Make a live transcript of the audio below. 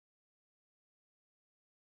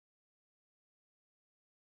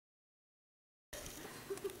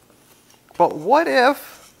But what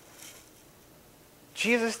if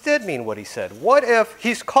Jesus did mean what he said? What if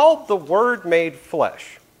he's called the Word made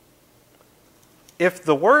flesh? If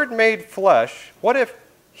the Word made flesh, what if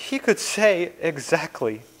he could say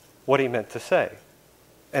exactly what he meant to say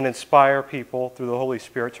and inspire people through the Holy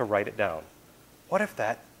Spirit to write it down? What if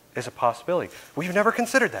that is a possibility? We've never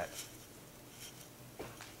considered that.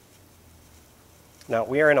 Now,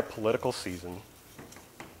 we are in a political season,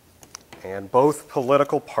 and both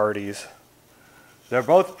political parties, they're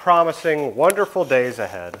both promising wonderful days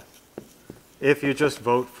ahead if you just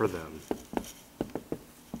vote for them.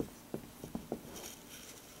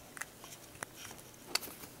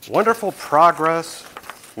 Wonderful progress,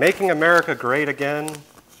 making America great again,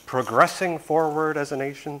 progressing forward as a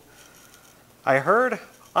nation. I heard,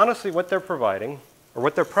 honestly, what they're providing, or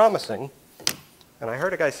what they're promising, and I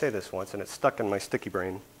heard a guy say this once, and it stuck in my sticky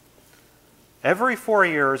brain. Every 4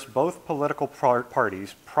 years, both political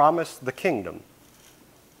parties promise the kingdom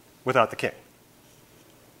without the king.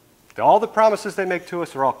 All the promises they make to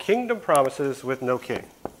us are all kingdom promises with no king.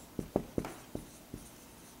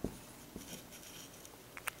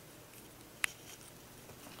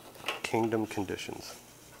 Kingdom conditions.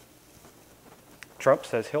 Trump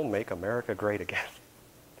says he'll make America great again.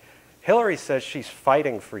 Hillary says she's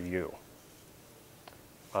fighting for you.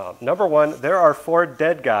 Number one, there are 4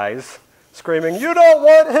 dead guys screaming, "You don't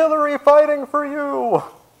want Hillary fighting for you!"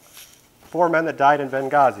 4 men that died in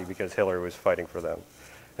Benghazi because Hillary was fighting for them.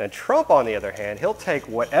 And Trump, on the other hand, he'll take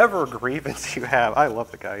whatever grievance you have. I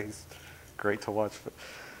love the guy. He's great to watch.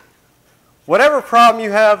 Whatever problem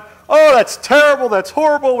you have, oh, that's terrible, that's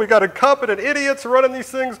horrible, we got incompetent idiots running these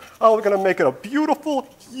things. Oh, we're going to make it a beautiful,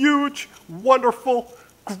 huge, wonderful,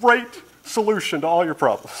 great solution to all your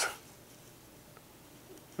problems.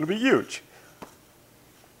 It'll be huge.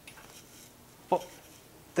 Well,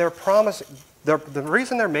 they're promising, the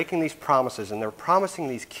reason they're making these promises and they're promising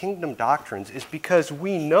these kingdom doctrines is because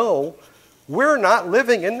we know we're not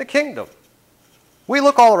living in the kingdom. We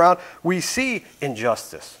look all around, we see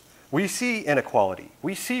injustice. We see inequality,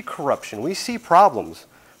 we see corruption, we see problems.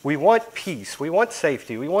 We want peace, we want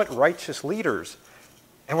safety, we want righteous leaders,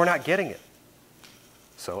 and we're not getting it.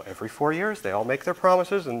 So every 4 years, they all make their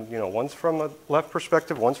promises, and one's from a left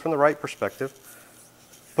perspective, one's from the right perspective.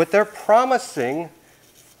 But they're promising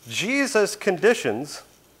Jesus' conditions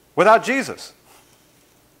without Jesus.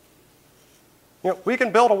 We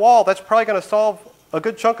can build a wall, that's probably going to solve a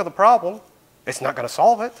good chunk of the problem. It's not going to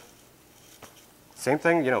solve it. Same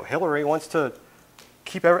thing, Hillary wants to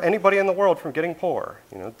keep anybody in the world from getting poor.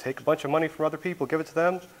 Take a bunch of money from other people, give it to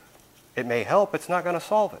them. It may help, it's not going to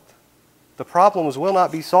solve it. The problems will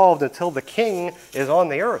not be solved until the king is on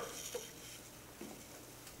the earth.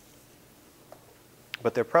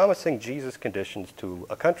 But they're promising Jesus conditions to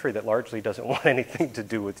a country that largely doesn't want anything to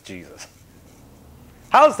do with Jesus.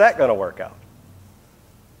 How's that going to work out?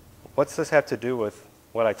 What's this have to do with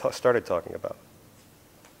what I started talking about?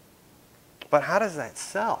 But how does that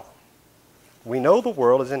sell? We know the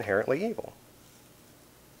world is inherently evil.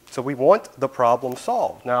 So we want the problem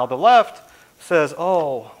solved. Now the left says,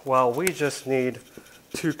 oh, well, we just need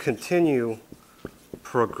to continue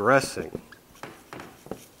progressing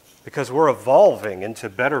because we're evolving into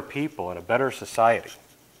better people and a better society.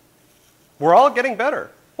 We're all getting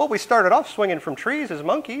better. Well, we started off swinging from trees as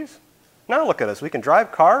monkeys. Now look at us. We can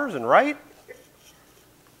drive cars and write,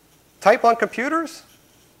 type on computers.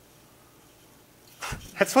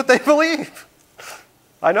 That's what they believe.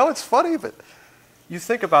 I know it's funny, but you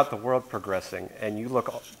think about the world progressing, and you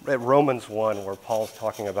look at Romans 1, where Paul's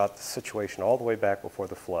talking about the situation all the way back before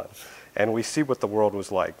the flood. And we see what the world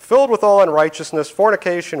was like. Filled with all unrighteousness,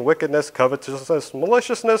 fornication, wickedness, covetousness,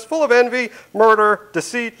 maliciousness, full of envy, murder,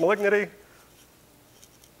 deceit, malignity.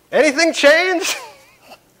 Anything change?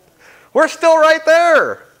 We're still right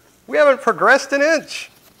there. We haven't progressed an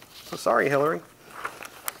inch. So sorry, Hillary.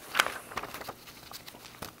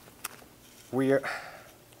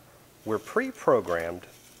 We're pre-programmed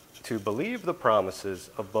to believe the promises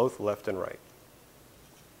of both left and right.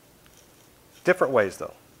 Different ways,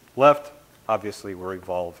 though. Left, obviously, we're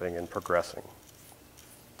evolving and progressing.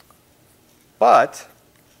 But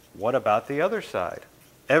what about the other side?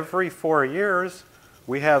 Every 4 years,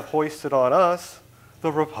 we have hoisted on us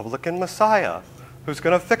the Republican Messiah, who's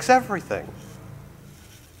going to fix everything.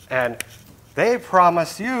 And they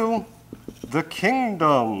promise you the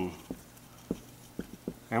kingdom.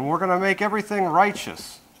 And we're going to make everything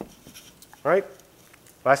righteous, right?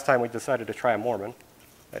 Last time we decided to try a Mormon.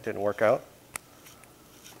 That didn't work out.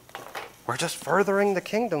 We're just furthering the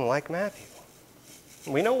kingdom like Matthew.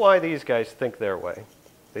 We know why these guys think their way.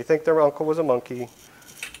 They think their uncle was a monkey.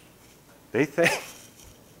 They think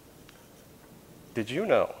Did you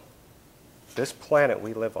know this planet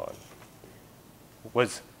we live on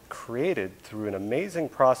was created through an amazing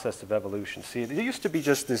process of evolution? See, it used to be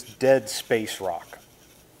just this dead space rock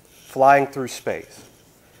flying through space.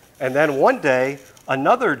 And then one day,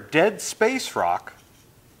 another dead space rock,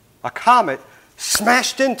 a comet,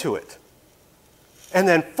 smashed into it. And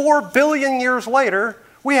then 4 billion years later,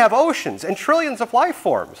 we have oceans and trillions of life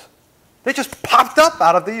forms. They just popped up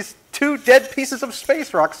out of these two dead pieces of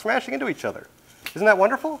space rock smashing into each other. Isn't that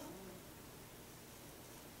wonderful?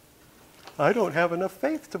 I don't have enough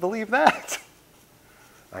faith to believe that.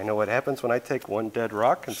 I know what happens when I take one dead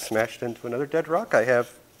rock and smash it into another dead rock. I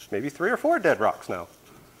have maybe 3 or 4 dead rocks now.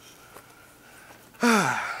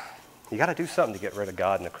 You got to do something to get rid of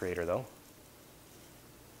God and the Creator, though.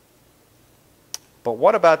 But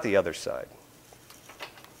what about the other side?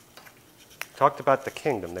 Talked about the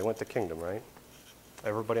kingdom. They want the kingdom, right?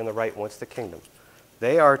 Everybody on the right wants the kingdom.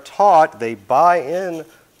 They are taught, they buy in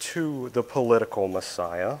to the political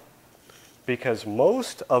Messiah because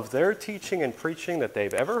most of their teaching and preaching that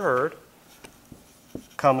they've ever heard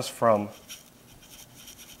comes from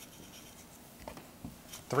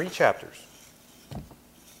 3 chapters.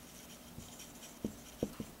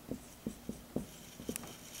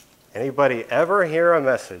 Anybody ever hear a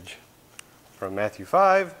message from Matthew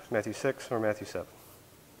 5, Matthew 6, or Matthew 7?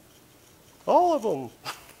 All of them.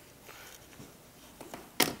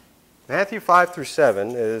 Matthew 5 through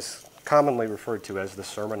 7 is commonly referred to as the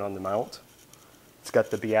Sermon on the Mount. It's got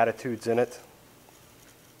the Beatitudes in it.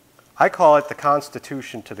 I call it the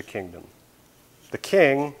constitution to the kingdom. The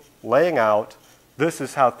king laying out, this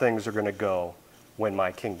is how things are going to go when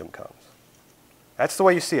my kingdom comes. That's the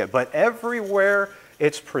way you see it. But everywhere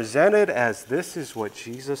it's presented as this is what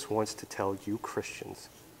Jesus wants to tell you Christians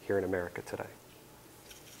here in America today.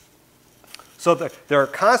 So they're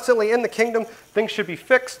constantly in the kingdom. Things should be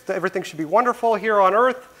fixed. Everything should be wonderful here on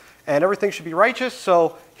earth. And everything should be righteous.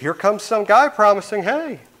 So here comes some guy promising,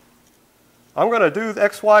 hey, I'm going to do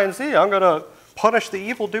X, Y, and Z. I'm going to punish the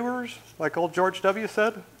evildoers, like old George W.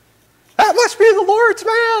 said. That must be the Lord's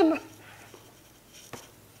man.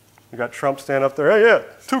 You got Trump standing up there. Hey, yeah,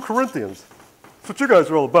 2 Corinthians. That's what you guys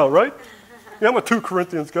are all about, right? Yeah, I'm a 2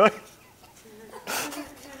 Corinthians guy.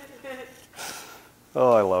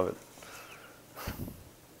 Oh, I love it.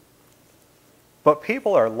 But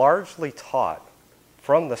people are largely taught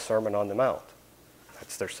from the Sermon on the Mount.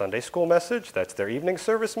 That's their Sunday school message. That's their evening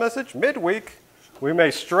service message. Midweek, we may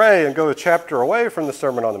stray and go a chapter away from the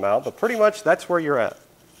Sermon on the Mount, but pretty much that's where you're at.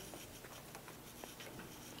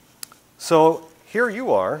 So here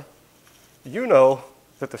you are. You know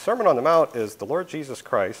that the Sermon on the Mount is the Lord Jesus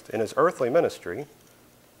Christ in his earthly ministry.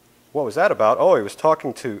 What was that about? Oh, he was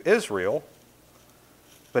talking to Israel.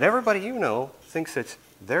 But everybody you know thinks it's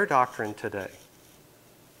their doctrine today.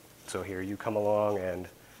 So here you come along and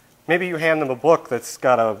maybe you hand them a book that's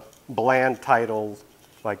got a bland title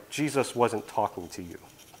like Jesus Wasn't Talking to You.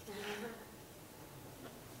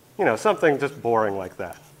 You know, something just boring like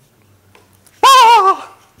that.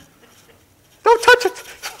 Ah! Don't touch it!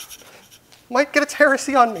 Might get its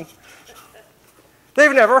heresy on me.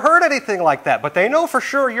 They've never heard anything like that, but they know for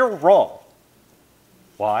sure you're wrong.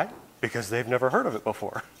 Why? Because they've never heard of it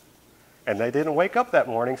before. And they didn't wake up that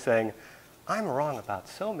morning saying, I'm wrong about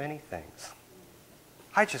so many things.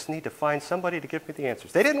 I just need to find somebody to give me the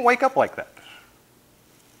answers. They didn't wake up like that.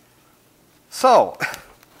 So,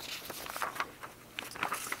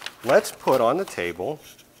 let's put on the table,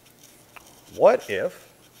 what if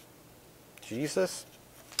Jesus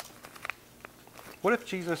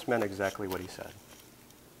meant exactly what he said?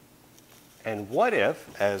 And what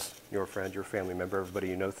if, as your friend, your family member, everybody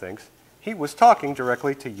you know thinks, he was talking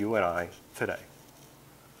directly to you and I today?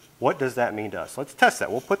 What does that mean to us? Let's test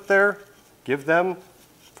that. We'll put give them,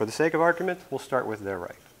 for the sake of argument, we'll start with their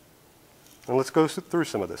right. And let's go through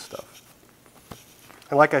some of this stuff.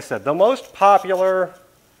 And like I said, the most popular,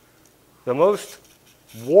 the most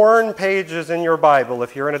worn pages in your Bible,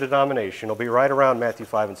 if you're in a denomination, will be right around Matthew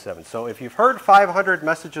 5 and 7. So if you've heard 500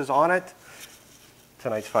 messages on it,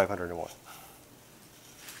 tonight's 501.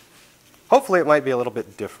 Hopefully it might be a little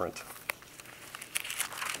bit different.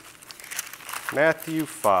 Matthew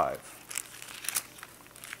 5.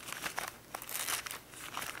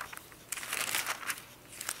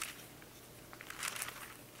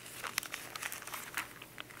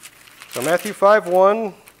 So Matthew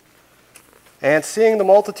 5:1, and seeing the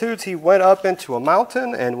multitudes, he went up into a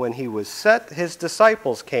mountain, and when he was set, his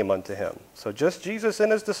disciples came unto him. So just Jesus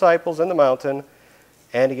and his disciples in the mountain,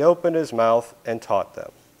 and he opened his mouth and taught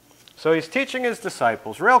them. So he's teaching his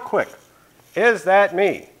disciples, real quick, is that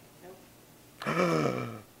me?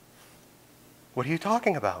 What are you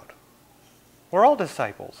talking about? We're all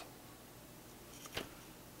disciples.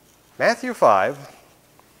 Matthew 5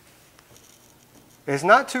 is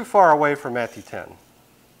not too far away from Matthew 10. And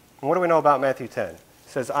what do we know about Matthew 10? It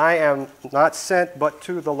says, I am not sent but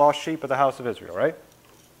to the lost sheep of the house of Israel, right?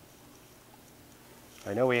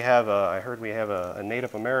 I know I heard we have a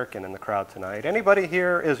Native American in the crowd tonight. Anybody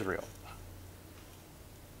here Israel?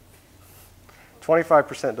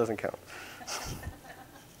 25% doesn't count.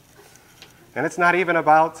 And it's not even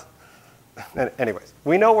about, anyways,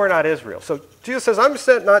 we know we're not Israel. So Jesus says, I'm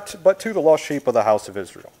sent but to the lost sheep of the house of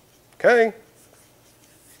Israel. Okay?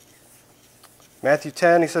 Matthew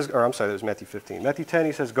 10, he says, or I'm sorry, that was Matthew 15. Matthew 10,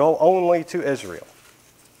 he says, go only to Israel.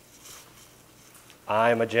 I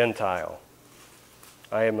am a Gentile.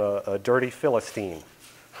 I am a dirty Philistine.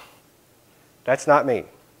 That's not me.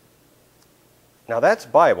 Now that's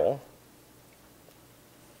Bible.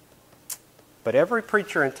 But every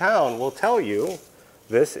preacher in town will tell you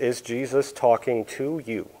this is Jesus talking to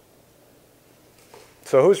you.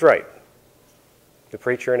 So who's right? The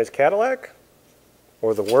preacher in his Cadillac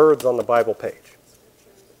or the words on the Bible page?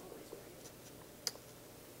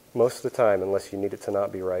 Most of the time, unless you need it to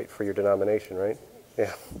not be right for your denomination, right?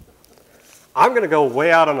 Yeah. I'm going to go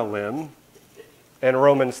way out on a limb in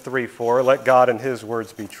Romans 3:4, let God and his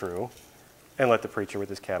words be true, and let the preacher with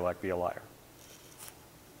his Cadillac be a liar.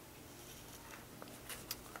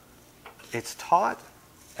 It's taught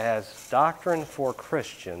as doctrine for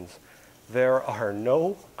Christians. There are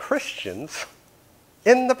no Christians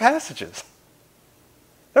in the passages.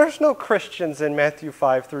 There's no Christians in Matthew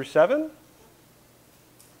 5 through 7.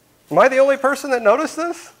 Am I the only person that noticed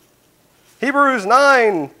this? Hebrews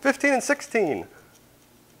 9, 15 and 16.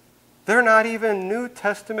 They're not even New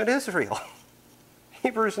Testament Israel.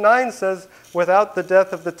 Hebrews 9 says, without the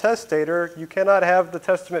death of the testator, you cannot have the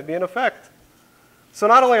testament be in effect. So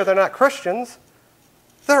not only are they not Christians,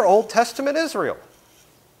 they're Old Testament Israel.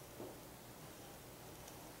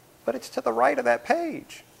 But it's to the right of that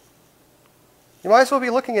page. You might as well be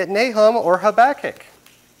looking at Nahum or Habakkuk.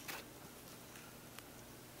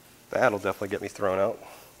 That'll definitely get me thrown out.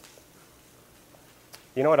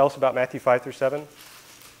 You know what else about Matthew 5 through 7?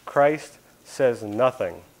 Christ says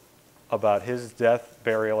nothing about his death,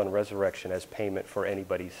 burial, and resurrection as payment for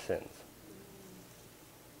anybody's sins.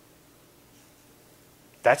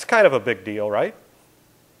 That's kind of a big deal, right?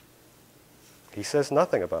 He says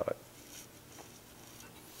nothing about it.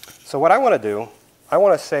 So what I want to do, I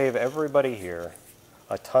want to save everybody here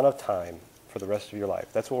a ton of time for the rest of your life.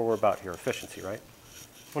 That's what we're about here, efficiency, right?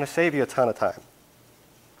 I want to save you a ton of time.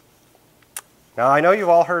 Now, I know you've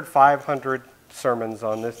all heard 500 sermons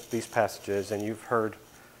on these passages, and you've heard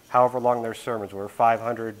however long their sermons were,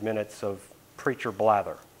 500 minutes of preacher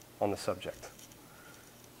blather on the subject.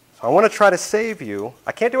 So I want to try to save you.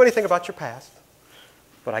 I can't do anything about your past,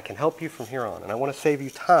 but I can help you from here on. And I want to save you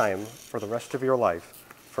time for the rest of your life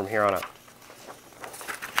from here on out.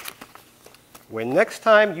 When next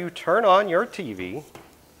time you turn on your TV,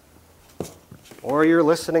 or you're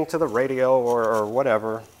listening to the radio or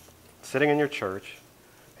whatever, sitting in your church,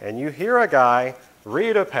 and you hear a guy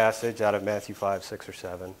read a passage out of Matthew 5, 6, or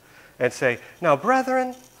 7, and say, now,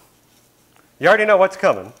 brethren, you already know what's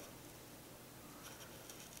coming.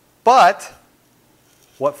 But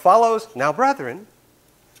what follows, now, brethren,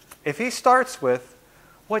 if he starts with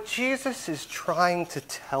what Jesus is trying to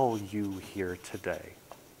tell you here today,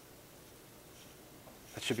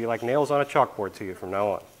 that should be like nails on a chalkboard to you from now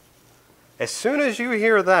on. As soon as you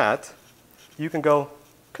hear that, you can go,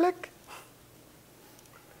 click,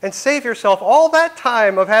 and save yourself all that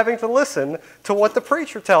time of having to listen to what the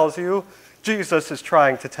preacher tells you Jesus is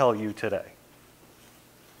trying to tell you today.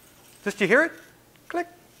 Just you hear it? Click,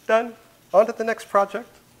 done. On to the next project.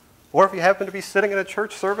 Or if you happen to be sitting in a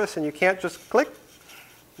church service and you can't just click,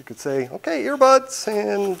 you could say, okay, earbuds,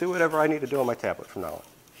 and do whatever I need to do on my tablet from now on.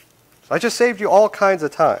 So I just saved you all kinds of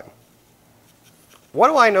time. What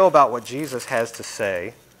do I know about what Jesus has to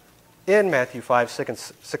say in Matthew 5, 6,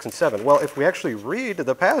 and 7? Well, if we actually read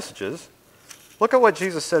the passages, look at what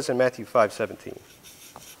Jesus says in Matthew 5, 17.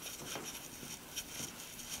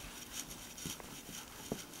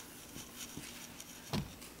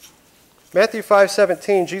 Matthew 5,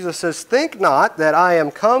 17, Jesus says, think not that I am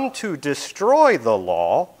come to destroy the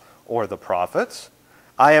law or the prophets.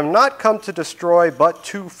 I am not come to destroy, but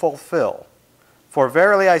to fulfill. For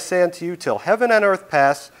verily I say unto you, till heaven and earth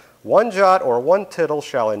pass, one jot or one tittle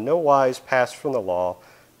shall in no wise pass from the law,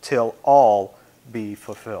 till all be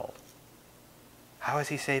fulfilled. How is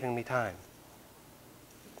he saving me time?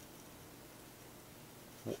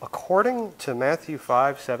 According to Matthew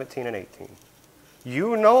 5, 17 and 18,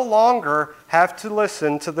 you no longer have to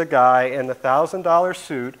listen to the guy in the $1,000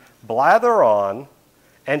 suit blather on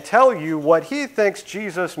and tell you what he thinks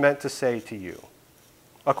Jesus meant to say to you,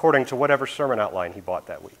 according to whatever sermon outline he bought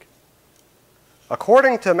that week.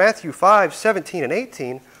 According to Matthew 5:17 and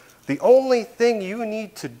 18, the only thing you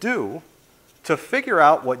need to do to figure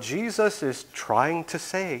out what Jesus is trying to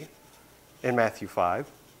say in Matthew 5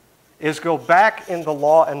 is go back in the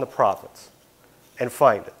law and the prophets and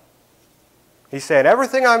find it. He's saying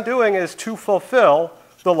everything I'm doing is to fulfill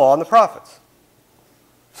the law and the prophets.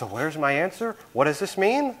 So where's my answer? What does this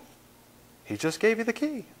mean? He just gave you the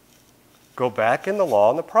key. Go back in the law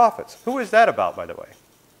and the prophets. Who is that about, by the way?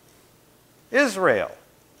 Israel.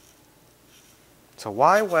 So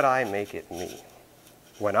why would I make it me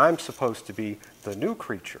when I'm supposed to be the new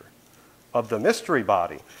creature of the mystery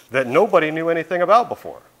body that nobody knew anything about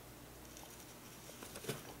before?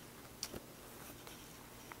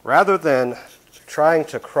 Rather than trying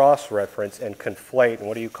to cross-reference and conflate, and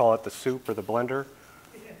what do you call it, the soup or the blender?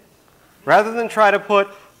 Rather than try to put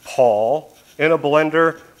Paul in a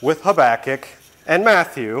blender with Habakkuk and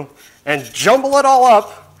Matthew and jumble it all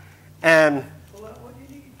up and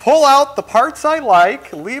pull out the parts I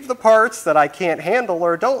like, leave the parts that I can't handle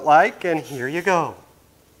or don't like, and here you go.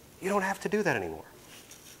 You don't have to do that anymore.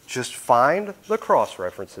 Just find the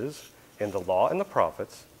cross-references in the law and the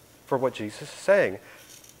prophets for what Jesus is saying.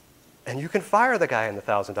 And you can fire the guy in the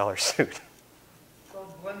 $1,000 suit.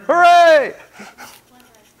 Hooray!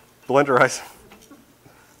 Blenderize.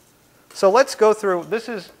 So let's go through, this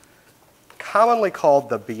is commonly called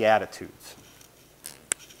the Beatitudes.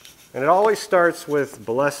 And it always starts with,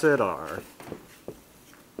 blessed are.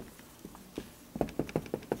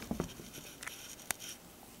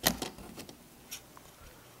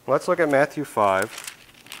 Let's look at Matthew 5.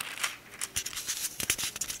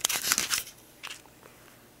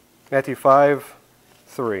 Matthew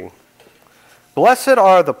 5:3. Blessed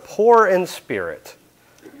are the poor in spirit,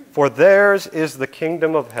 for theirs is the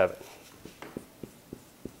kingdom of heaven.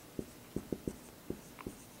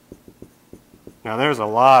 Now there's a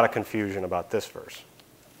lot of confusion about this verse.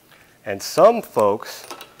 And some folks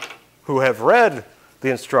who have read the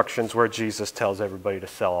instructions where Jesus tells everybody to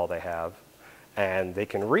sell all they have, and they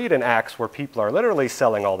can read in Acts where people are literally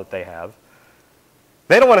selling all that they have,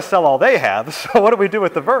 they don't want to sell all they have, so what do we do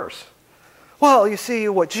with the verse? Well, you see,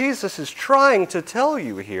 what Jesus is trying to tell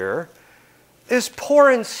you here is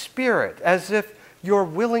poor in spirit, as if you're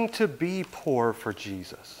willing to be poor for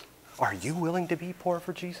Jesus. Are you willing to be poor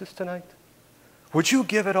for Jesus tonight? Would you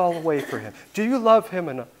give it all away for him? Do you love him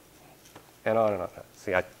enough? And on and on.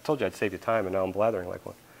 See, I told you I'd save you time, and now I'm blathering like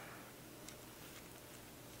one.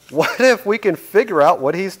 What if we can figure out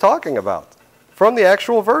what he's talking about from the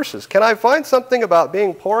actual verses? Can I find something about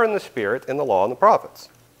being poor in the spirit in the law and the prophets?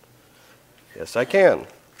 Yes, I can.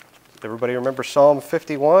 Everybody remember Psalm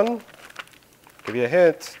 51? Give you a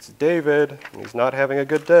hint. It's David, and he's not having a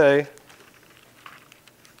good day.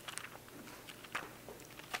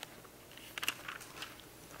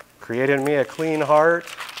 Create in me a clean heart.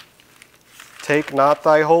 Take not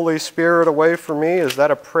thy Holy Spirit away from me. Is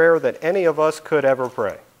that a prayer that any of us could ever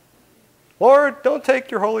pray? Lord, don't take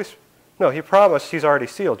your Holy Spirit. No, he promised he's already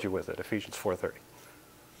sealed you with it, Ephesians 4:30.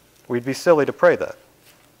 We'd be silly to pray that.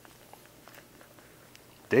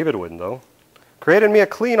 David wouldn't, though. Create in me a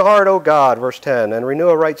clean heart, O God, verse 10, and renew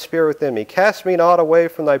a right spirit within me. Cast me not away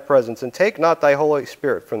from thy presence, and take not thy Holy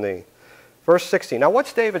Spirit from thee. Verse 16. Now,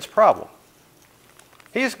 what's David's problem?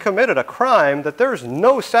 He's committed a crime that there's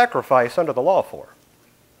no sacrifice under the law for.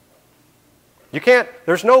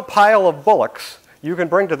 There's no pile of bullocks you can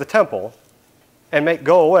bring to the temple and make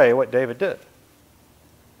go away what David did.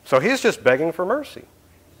 So he's just begging for mercy.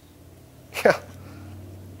 Yeah.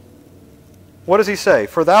 What does he say?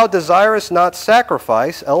 For thou desirest not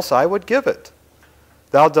sacrifice, else I would give it.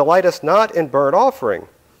 Thou delightest not in burnt offering.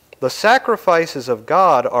 The sacrifices of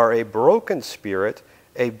God are a broken spirit,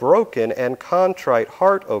 a broken and contrite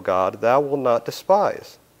heart, O God, thou wilt not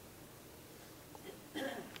despise.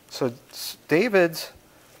 So David's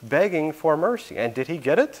begging for mercy. And did he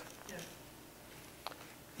get it? Yes.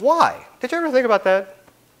 Why? Did you ever think about that?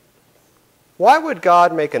 Why would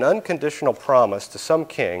God make an unconditional promise to some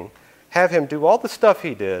king, have him do all the stuff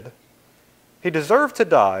he did, he deserved to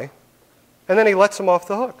die, and then he lets him off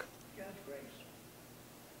the hook? God's grace.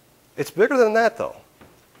 It's bigger than that, though.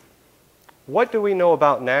 What do we know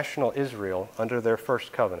about national Israel under their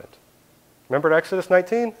first covenant? Remember Exodus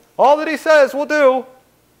 19? All that he says will do.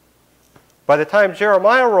 By the time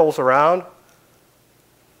Jeremiah rolls around,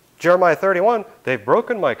 Jeremiah 31, they've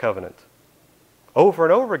broken my covenant. Over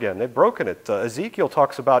and over again, they've broken it. Ezekiel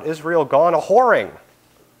talks about Israel gone a-whoring.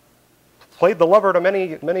 Played the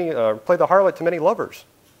harlot to many lovers.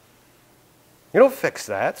 You don't fix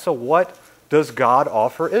that. So what does God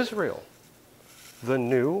offer Israel? The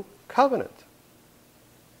new covenant.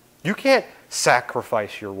 You can't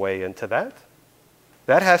sacrifice your way into that.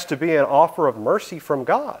 That has to be an offer of mercy from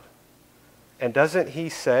God. And doesn't he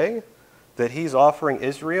say that he's offering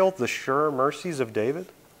Israel the sure mercies of David?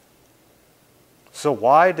 So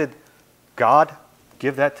why did God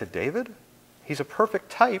give that to David? He's a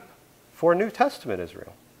perfect type for New Testament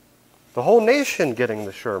Israel. The whole nation getting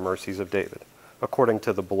the sure mercies of David, according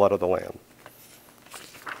to the blood of the Lamb.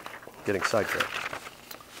 Getting sidetracked.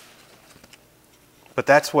 But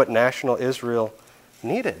that's what national Israel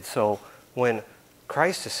needed. So when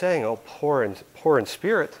Christ is saying, oh, poor in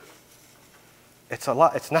spirit, it's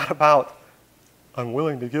not about, I'm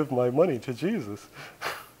willing to give my money to Jesus.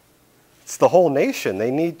 It's the whole nation.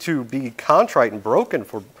 They need to be contrite and broken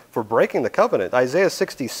for breaking the covenant. Isaiah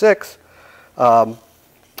 66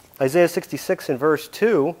 in verse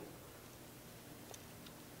 2,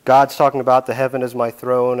 God's talking about the heaven is my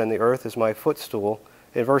throne and the earth is my footstool.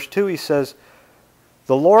 In verse 2 he says,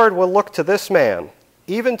 the Lord will look to this man,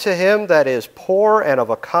 even to him that is poor and of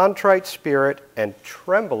a contrite spirit, and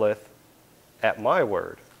trembleth at my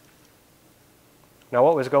word. Now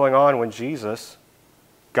what was going on when Jesus,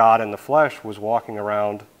 God in the flesh, was walking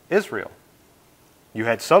around Israel? You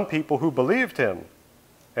had some people who believed him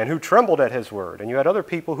and who trembled at his word, and you had other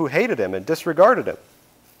people who hated him and disregarded him.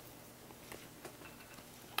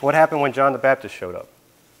 What happened when John the Baptist showed up?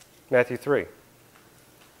 Matthew 3.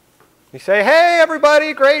 You say, hey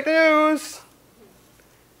everybody, great news!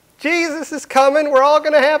 Jesus is coming, we're all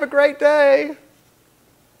going to have a great day.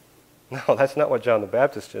 No, that's not what John the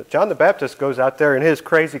Baptist did. John the Baptist goes out there in his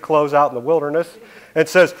crazy clothes out in the wilderness and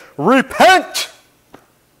says, repent!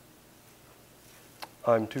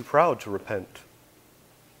 I'm too proud to repent.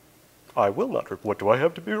 I will not repent. What do I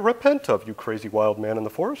have to repent of, you crazy wild man in the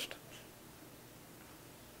forest?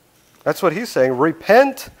 That's what he's saying.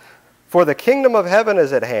 Repent, for the kingdom of heaven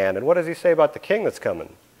is at hand. And what does he say about the king that's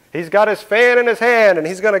coming? He's got his fan in his hand, and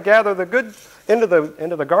he's going to gather the good into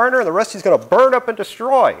the garner, and the rest he's going to burn up and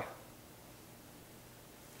destroy.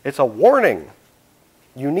 It's a warning.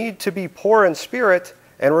 You need to be poor in spirit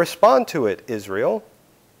and respond to it, Israel.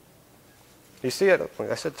 You see it?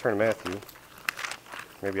 I said turn to Matthew.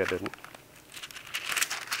 Maybe I didn't.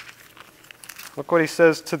 Look what he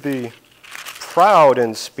says to the proud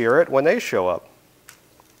in spirit when they show up.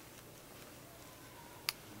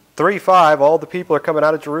 3:5, all the people are coming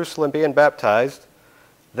out of Jerusalem being baptized.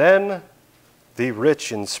 Then the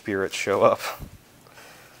rich in spirit show up.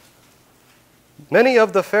 Many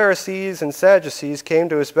of the Pharisees and Sadducees came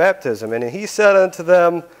to his baptism, and he said unto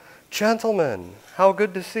them, gentlemen, how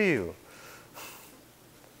good to see you.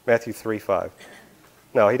 Matthew 3:5.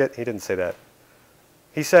 No, he didn't say that.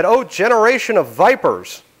 He said, O generation of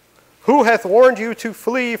vipers, who hath warned you to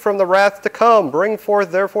flee from the wrath to come? Bring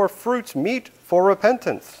forth therefore fruits meet for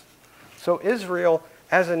repentance. So Israel,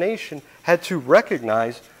 as a nation, had to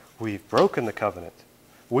recognize we've broken the covenant.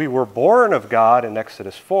 We were born of God in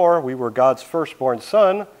Exodus 4. We were God's firstborn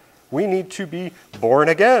son. We need to be born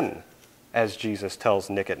again, as Jesus tells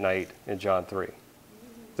Nick at night in John 3.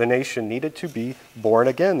 The nation needed to be born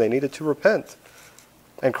again. They needed to repent.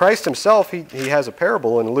 And Christ himself, he has a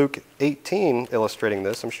parable in Luke 18 illustrating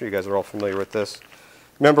this. I'm sure you guys are all familiar with this.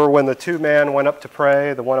 Remember when the two men went up to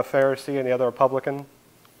pray, the one a Pharisee and the other a publican?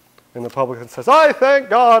 And the publican says, I thank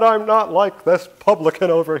God I'm not like this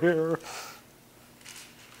publican over here.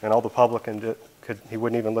 And all the publican did, he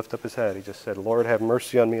wouldn't even lift up his head. He just said, Lord, have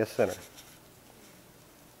mercy on me, a sinner.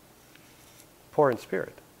 Poor in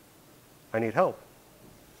spirit. I need help.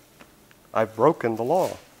 I've broken the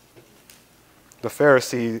law. The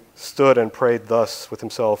Pharisee stood and prayed thus with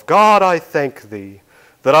himself, God, I thank thee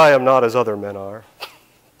that I am not as other men are.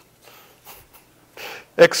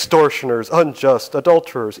 Extortioners, unjust,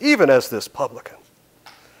 adulterers, even as this publican.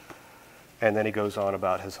 And then he goes on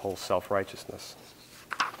about his whole self-righteousness.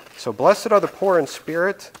 So blessed are the poor in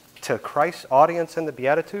spirit, to Christ's audience in the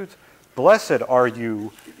Beatitudes. Blessed are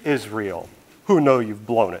you, Israel, who know you've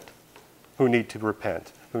blown it, who need to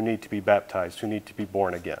repent, who need to be baptized, who need to be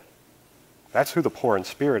born again. That's who the poor in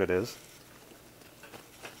spirit it is.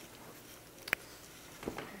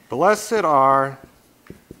 Blessed are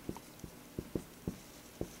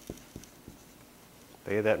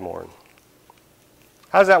they that mourn.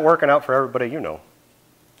 How's that working out for everybody you know?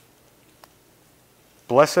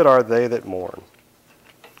 Blessed are they that mourn,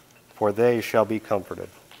 for they shall be comforted.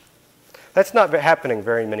 That's not happening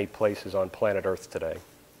very many places on planet Earth today.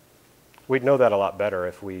 We'd know that a lot better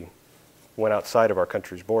if we went outside of our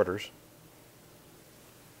country's borders.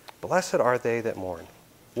 Blessed are they that mourn.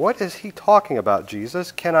 What is he talking about,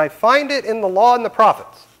 Jesus? Can I find it in the law and the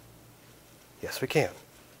prophets? Yes, we can.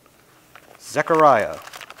 Zechariah.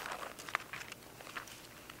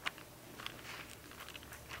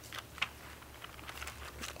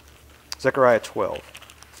 Zechariah 12.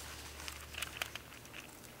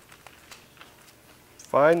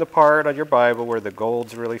 Find the part on your Bible where the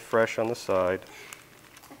gold's really fresh on the side.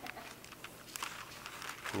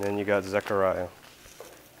 And then you got Zechariah.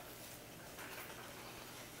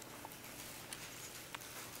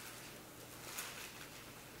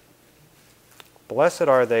 Blessed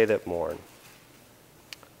are they that mourn.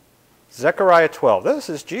 Zechariah 12. This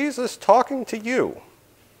is Jesus talking to you.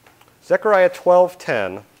 Zechariah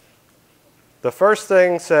 12:10. The first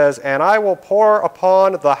thing says, "And I will pour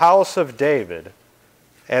upon the house of David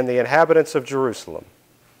and the inhabitants of Jerusalem."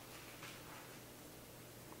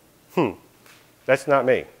 That's not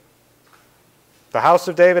me. The house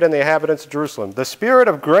of David and the inhabitants of Jerusalem. The spirit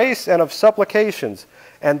of grace and of supplications,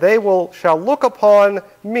 and they shall look upon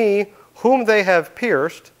me whom they have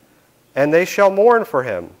pierced, and they shall mourn for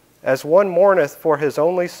him, as one mourneth for his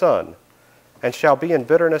only son, and shall be in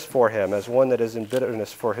bitterness for him, as one that is in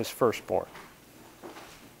bitterness for his firstborn.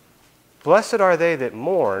 Blessed are they that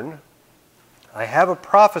mourn. I have a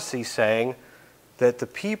prophecy saying that the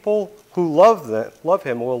people who love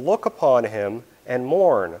him will look upon him and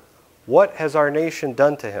mourn. What has our nation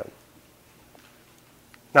done to him?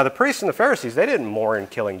 Now the priests and the Pharisees, they didn't mourn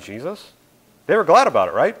killing Jesus. They were glad about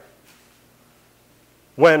it, right?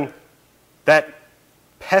 When that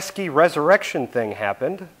pesky resurrection thing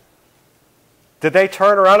happened, did they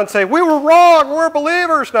turn around and say, "We were wrong, we're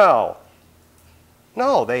believers now"?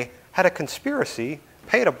 No, they had a conspiracy,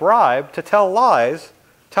 paid a bribe to tell lies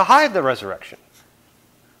to hide the resurrection.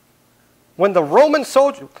 When the Roman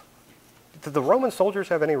soldiers, did the Roman soldiers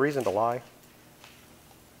have any reason to lie?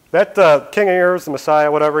 That King of Yours, the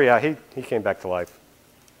Messiah, whatever, yeah, he came back to life.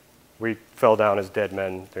 We fell down as dead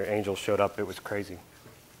men. Their angels showed up. It was crazy.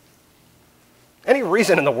 Any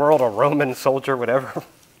reason in the world a Roman soldier would ever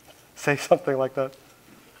say something like that?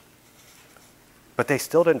 But they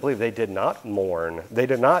still didn't believe. They did not mourn. They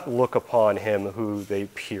did not look upon him who they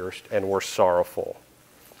pierced and were sorrowful.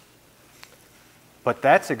 But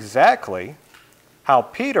that's exactly how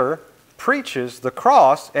Peter preaches the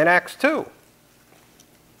cross in Acts 2.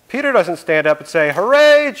 Peter doesn't stand up and say,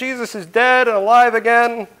 "Hooray, Jesus is dead and alive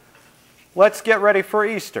again. Let's get ready for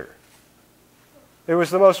Easter. It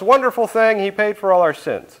was the most wonderful thing. He paid for all our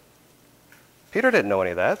sins." Peter didn't know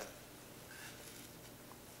any of that.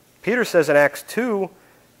 Peter says in Acts 2,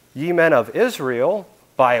 "Ye men of Israel,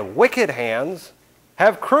 by wicked hands,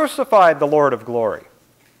 have crucified the Lord of glory."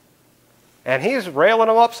 And he's railing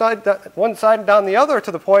them upside one side and down the other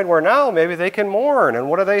to the point where now maybe they can mourn. And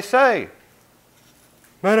what do they say?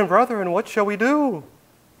 "Men and brethren, what shall we do?"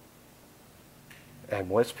 And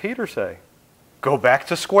what's Peter say? Go back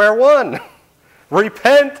to square one.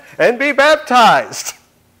 Repent and be baptized.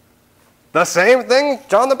 The same thing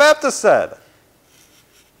John the Baptist said.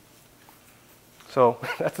 So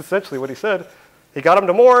that's essentially what he said. He got them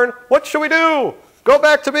to mourn. What shall we do? Go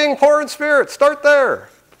back to being poor in spirit. Start there.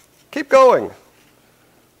 Keep going.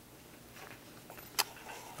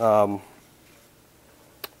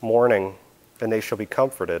 Mourning, and they shall be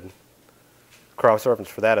comforted. Cross reference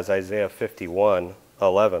for that is Isaiah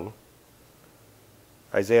 51:11.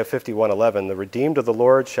 Isaiah 51:11, "The redeemed of the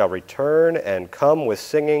Lord shall return and come with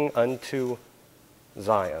singing unto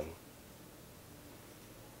Zion."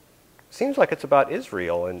 Seems like it's about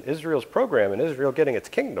Israel and Israel's program and Israel getting its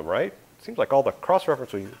kingdom, right? Seems like all the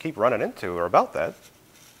cross-references we keep running into are about that.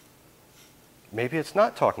 Maybe it's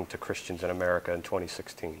not talking to Christians in America in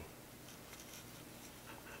 2016.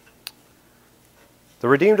 "The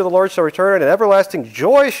redeemed of the Lord shall return, and everlasting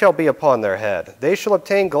joy shall be upon their head. They shall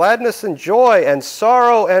obtain gladness and joy, and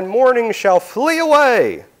sorrow and mourning shall flee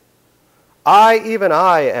away. I, even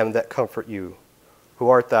I, am that comfort you. Who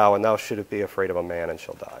art thou, and thou shouldst be afraid of a man, and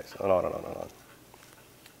shall die." And on and on and on.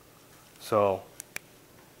 So,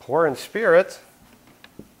 poor in spirit.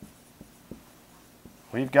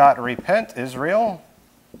 We've got repent, Israel.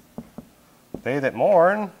 They that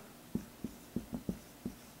mourn.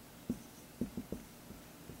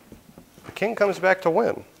 The king comes back to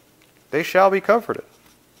win. They shall be comforted.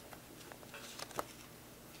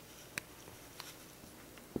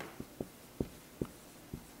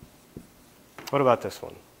 What about this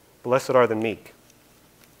one? Blessed are the meek,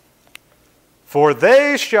 for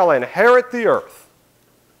they shall inherit the earth.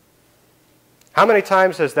 How many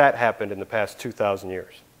times has that happened in the past 2,000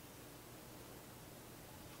 years?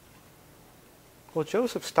 Well,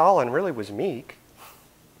 Joseph Stalin really was meek.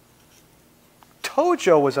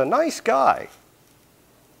 Tojo was a nice guy.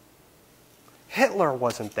 Hitler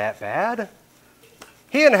wasn't that bad.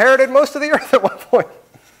 He inherited most of the earth at one point.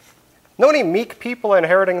 Know any meek people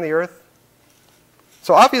inheriting the earth?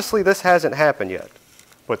 So obviously this hasn't happened yet,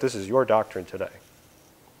 but this is your doctrine today.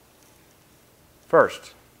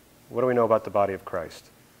 First, what do we know about the body of Christ?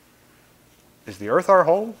 Is the earth our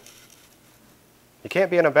home? You can't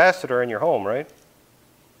be an ambassador in your home, right?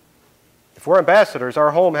 If we're ambassadors,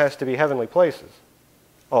 our home has to be heavenly places.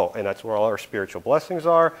 Oh, and that's where all our spiritual blessings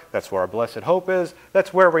are. That's where our blessed hope is.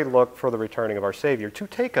 That's where we look for the returning of our Savior to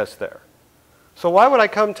take us there. So why would I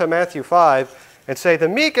come to Matthew 5 and say, the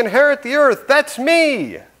meek inherit the earth? That's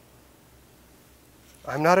me.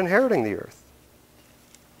 I'm not inheriting the earth.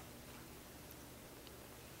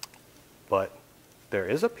 But there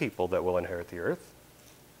is a people that will inherit the earth.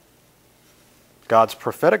 God's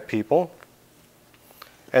prophetic people.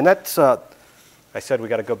 And that's, I said we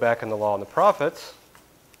got to go back in the law and the prophets.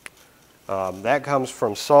 That comes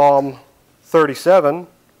from Psalm 37.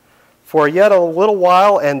 For yet a little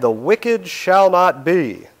while, and the wicked shall not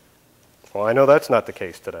be. Well, I know that's not the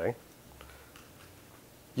case today.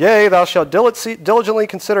 Yea, thou shalt diligently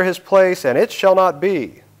consider his place, and it shall not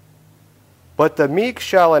be. But the meek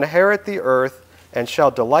shall inherit the earth, and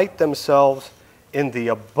shall delight themselves in the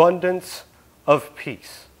abundance of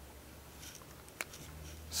peace.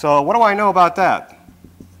 So what do I know about that?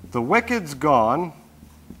 The wicked's gone.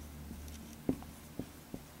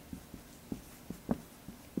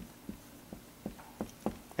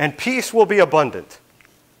 And peace will be abundant.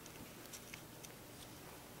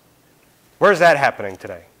 Where's that happening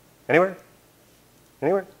today? Anywhere?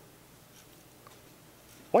 Anywhere?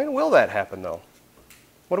 When will that happen, though?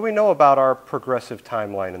 What do we know about our progressive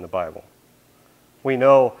timeline in the Bible? We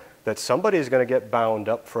know that somebody is going to get bound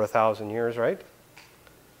up for 1,000 years, right?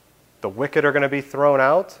 The wicked are going to be thrown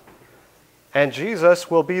out. And Jesus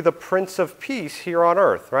will be the Prince of Peace here on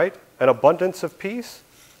earth, right? An abundance of peace.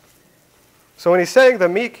 So when he's saying the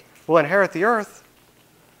meek will inherit the earth,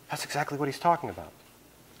 that's exactly what he's talking about.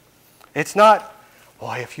 It's not,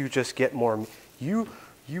 boy, if you just get more, you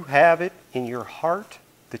have it in your heart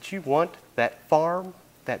that you want that farm,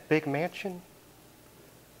 that big mansion.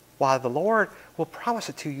 Why, the Lord will promise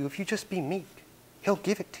it to you if you just be meek. He'll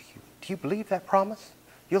give it to you. Do you believe that promise?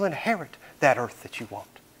 You'll inherit that earth that you want.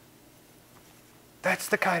 That's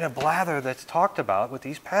the kind of blather that's talked about with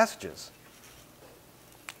these passages.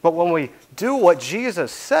 But when we do what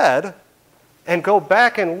Jesus said and go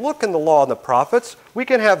back and look in the law and the prophets, we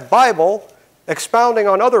can have Bible expounding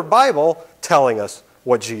on other Bible telling us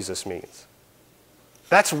what Jesus means.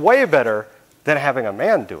 That's way better than having a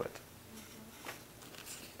man do it.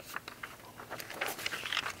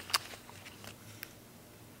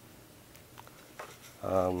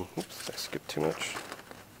 Oops, I skipped too much.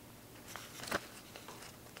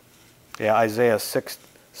 Yeah, Isaiah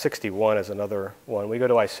 61 is another one. We go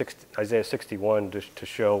to Isaiah 61 to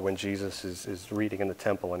show when Jesus is reading in the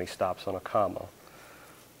temple and he stops on a comma.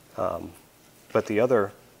 But the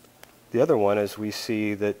other one is we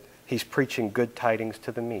see that he's preaching good tidings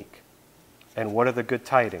to the meek. And what are the good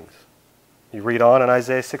tidings? You read on in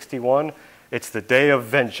Isaiah 61, it's the day of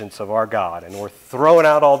vengeance of our God, and we're throwing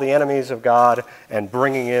out all the enemies of God and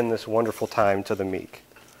bringing in this wonderful time to the meek.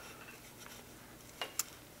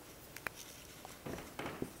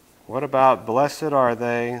 What about blessed are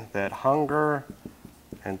they that hunger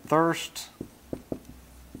and thirst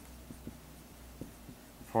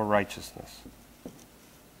for righteousness?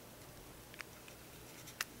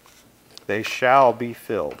 They shall be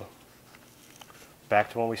filled.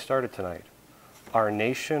 Back to when we started tonight. Our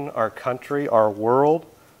nation, our country, our world,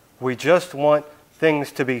 we just want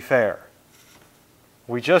things to be fair.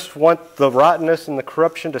 We just want the rottenness and the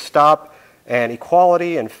corruption to stop and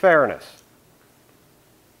equality and fairness.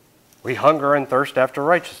 We hunger and thirst after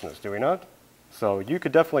righteousness, do we not? So you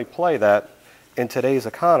could definitely play that in today's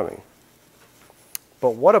economy.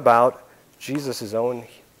 But what about Jesus' own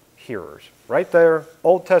hearers? Right there,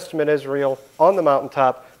 Old Testament Israel, on the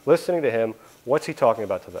mountaintop, listening to him. What's he talking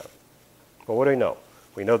about to them? Well, what do we know?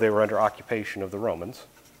 We know they were under occupation of the Romans.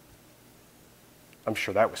 I'm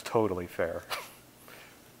sure that was totally fair.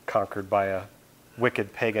 Conquered by a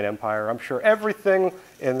wicked pagan empire. I'm sure everything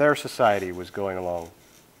in their society was going along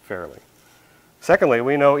fairly. Secondly,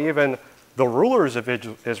 we know even the rulers of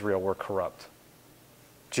Israel were corrupt.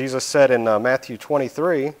 Jesus said in Matthew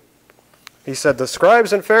 23, he said, the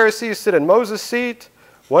scribes and Pharisees sit in Moses' seat.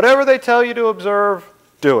 Whatever they tell you to observe,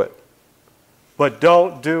 do it. But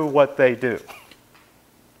don't do what they do.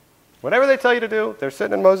 Whatever they tell you to do, they're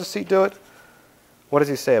sitting in Moses' seat, do it. What does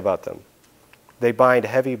he say about them? They bind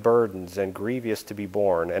heavy burdens and grievous to be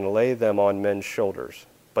borne and lay them on men's shoulders,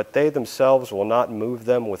 but they themselves will not move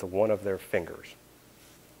them with one of their fingers.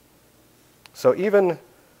 So even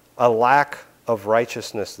a lack of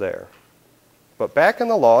righteousness there. But back in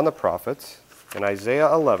the law and the prophets, in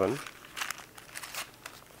Isaiah 11,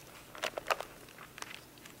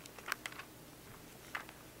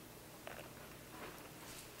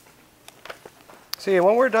 see,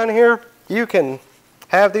 when we're done here, you can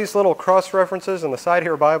have these little cross-references on the side of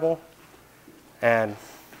your Bible. And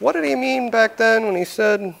what did he mean back then when he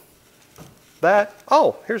said that?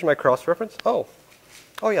 Oh, here's my cross-reference. Oh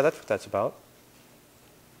yeah, that's what that's about.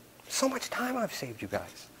 So much time I've saved you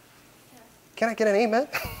guys. Can I get an amen?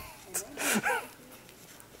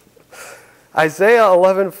 Isaiah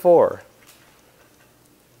 11:4.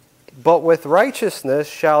 But with righteousness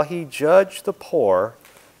shall he judge the poor,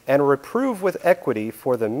 and reprove with equity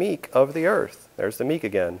for the meek of the earth. There's the meek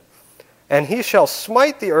again. And he shall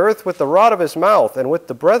smite the earth with the rod of his mouth, and with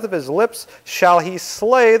the breath of his lips shall he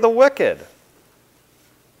slay the wicked.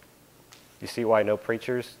 You see why no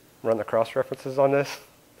preachers run the cross-references on this?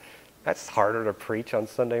 That's harder to preach on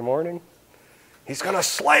Sunday morning. He's going to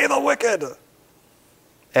slay the wicked.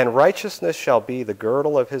 And righteousness shall be the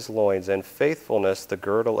girdle of his loins, and faithfulness the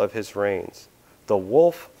girdle of his reins. The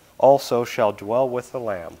wolf also shall dwell with the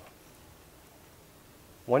lamb.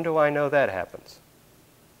 When do I know that happens?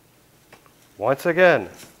 Once again,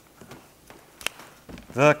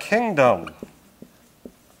 the kingdom.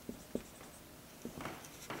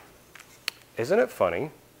 Isn't it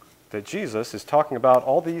funny that Jesus is talking about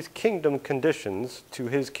all these kingdom conditions to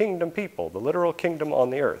his kingdom people, the literal kingdom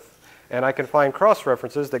on the earth? And I can find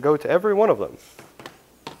cross-references that go to every one of them.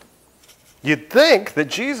 You'd think that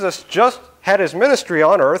Jesus just had his ministry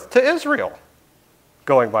on earth to Israel,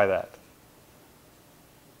 going by that.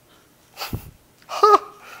 Huh.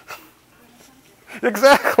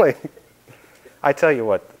 Exactly. I tell you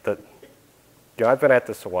what, I've been at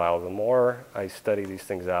this a while. The more I study these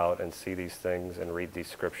things out and see these things and read these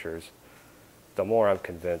scriptures, the more I'm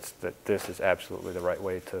convinced that this is absolutely the right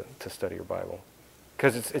way to study your Bible.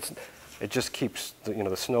 Because it just keeps,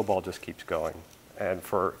 the snowball just keeps going. And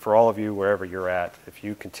for all of you, wherever you're at, if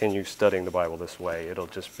you continue studying the Bible this way, it'll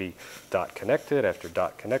just be dot connected after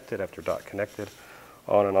dot connected after dot connected,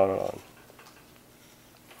 on and on and on.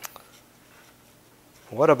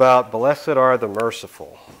 What about blessed are the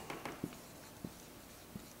merciful?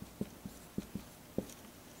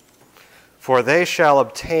 For they shall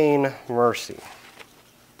obtain mercy.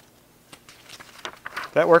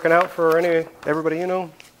 That working out for everybody you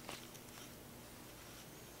know?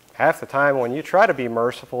 Half the time when you try to be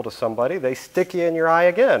merciful to somebody, they stick you in your eye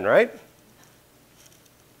again, right?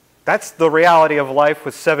 That's the reality of life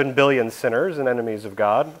with 7 billion sinners and enemies of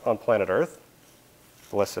God on planet Earth.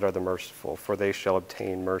 Blessed are the merciful, for they shall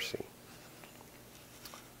obtain mercy.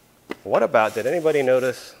 What about, did anybody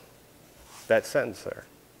notice that sentence there?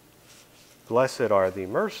 Blessed are the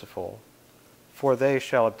merciful, for they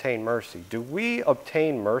shall obtain mercy. Do we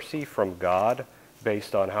obtain mercy from God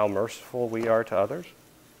based on how merciful we are to others?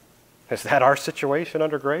 Is that our situation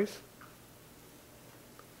under grace?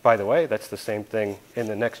 By the way, that's the same thing in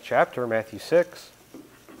the next chapter, Matthew 6.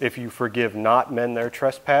 If you forgive not men their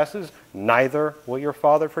trespasses, neither will your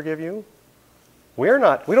Father forgive you. We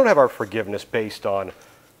don't have our forgiveness based on,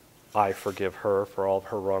 I forgive her for all of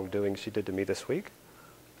her wrongdoing she did to me this week.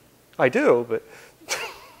 I do, but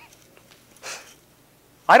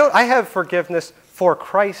I have forgiveness for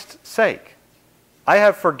Christ's sake. I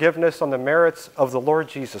have forgiveness on the merits of the Lord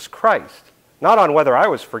Jesus Christ, not on whether I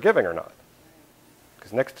was forgiving or not.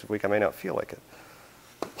 Because next week I may not feel like it.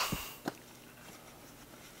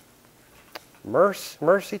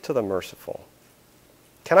 Mercy to the merciful.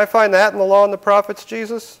 Can I find that in the law and the prophets,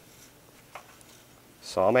 Jesus?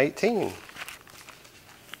 Psalm 18.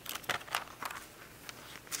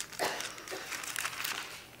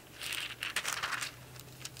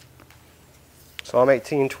 Psalm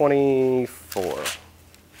 18:24.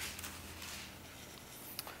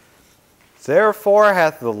 Therefore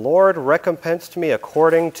hath the Lord recompensed me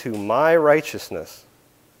according to my righteousness.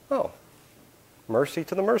 Oh, mercy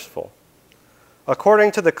to the merciful.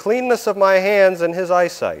 According to the cleanness of my hands in his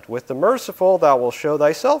eyesight. With the merciful thou wilt show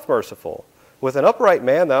thyself merciful. With an upright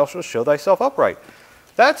man thou shalt show thyself upright.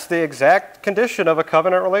 That's the exact condition of a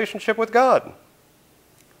covenant relationship with God.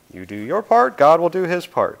 You do your part, God will do his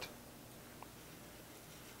part.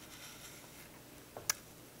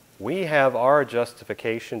 We have our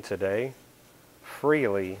justification today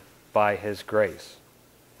freely by his grace.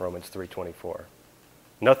 Romans 3:24.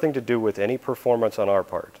 Nothing to do with any performance on our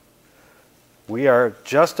part. We are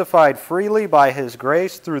justified freely by his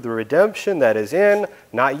grace through the redemption that is in,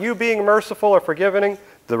 not you being merciful or forgiving,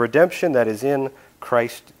 the redemption that is in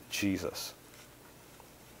Christ Jesus.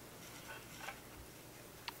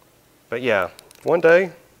 But yeah, one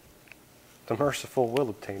day, the merciful will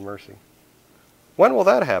obtain mercy. When will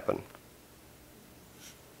that happen?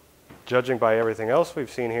 Judging by everything else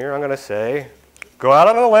we've seen here, I'm going to say, go out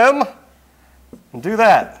on a limb and do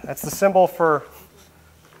that. That's the symbol for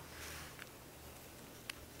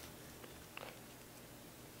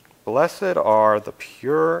blessed are the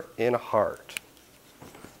pure in heart,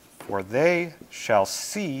 for they shall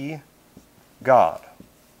see God.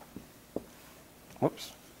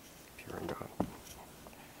 Whoops. Pure in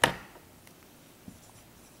God.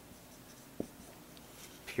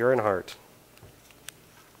 Pure in heart.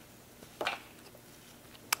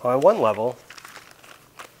 On one level,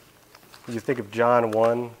 you think of John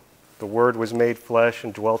 1, the Word was made flesh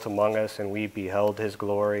and dwelt among us, and we beheld his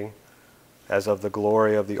glory, as of the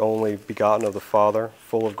glory of the only begotten of the Father,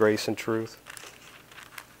 full of grace and truth.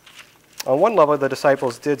 On one level, the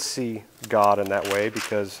disciples did see God in that way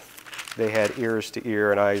because they had ears to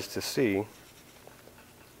hear and eyes to see.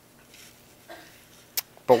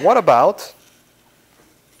 But what about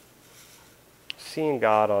seeing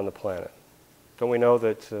God on the planet? Don't we know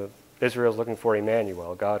that Israel is looking for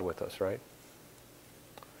Emmanuel, God with us, right?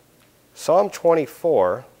 Psalm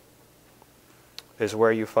 24 is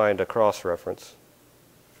where you find a cross-reference.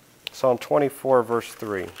 Psalm 24, verse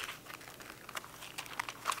 3.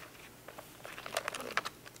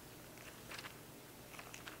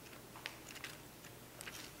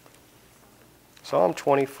 Psalm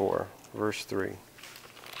 24, verse 3.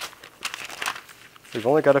 We've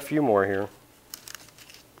only got a few more here.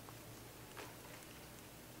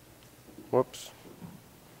 Whoops.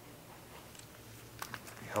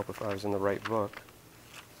 It'd help if I was in the right book.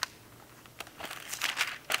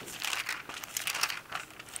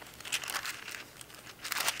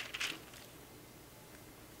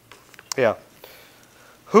 Yeah.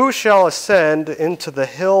 Who shall ascend into the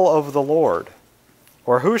hill of the Lord?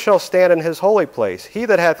 Or who shall stand in his holy place? He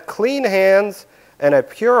that hath clean hands and a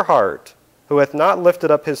pure heart, who hath not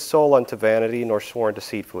lifted up his soul unto vanity, nor sworn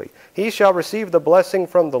deceitfully. He shall receive the blessing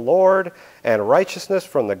from the Lord, and righteousness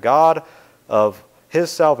from the God of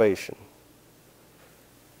his salvation.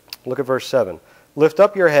 Look at verse 7. Lift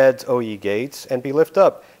up your heads, O ye gates, and be lift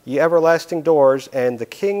up, ye everlasting doors, and the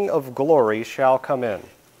King of glory shall come in.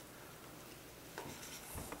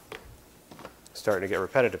 Starting to get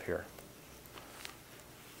repetitive here.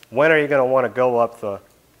 When are you going to want to go up the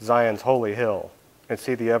Zion's holy hill and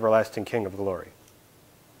see the everlasting King of glory?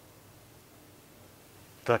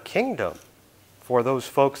 The kingdom for those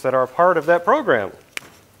folks that are part of that program.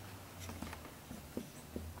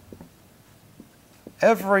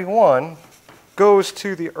 Everyone goes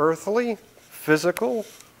to the earthly, physical,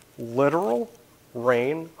 literal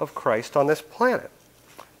reign of Christ on this planet.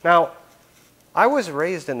 Now, I was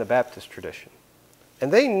raised in the Baptist tradition,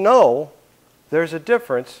 and they know there's a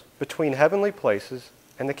difference between heavenly places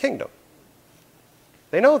and the kingdom.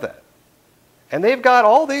 They know that. And they've got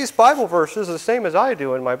all these Bible verses the same as I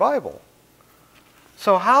do in my Bible.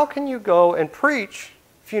 So how can you go and preach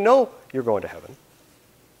if you know you're going to heaven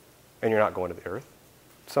and you're not going to the earth?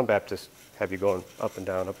 Some Baptists have you going up and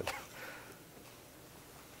down, up and down.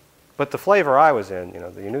 But the flavor I was in,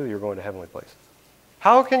 you knew you were going to heavenly places.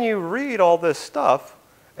 How can you read all this stuff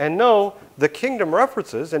and know the kingdom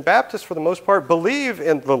references? And Baptists, for the most part, believe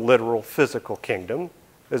in the literal physical kingdom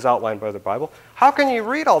as outlined by the Bible. How can you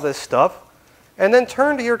read all this stuff and then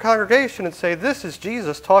turn to your congregation and say, this is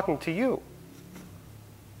Jesus talking to you?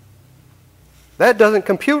 That doesn't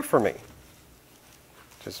compute for me.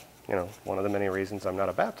 Just, one of the many reasons I'm not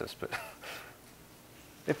a Baptist. But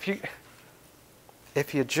if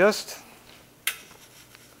you just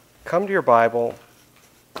come to your Bible,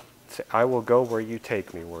 say, I will go where you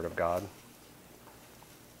take me, Word of God.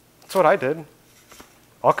 That's what I did.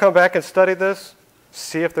 I'll come back and study this,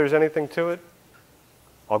 see if there's anything to it.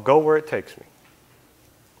 I'll go where it takes me.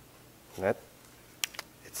 And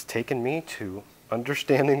it's taken me to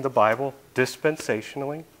understanding the Bible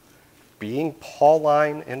dispensationally, being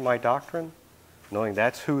Pauline in my doctrine, knowing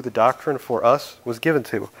that's who the doctrine for us was given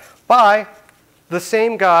to, by the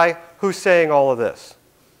same guy who's saying all of this.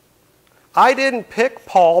 I didn't pick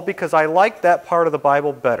Paul because I like that part of the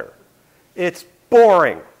Bible better. It's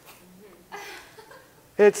boring.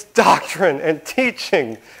 It's doctrine and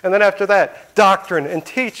teaching. And then after that, doctrine and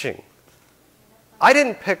teaching. I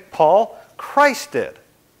didn't pick Paul. Christ did.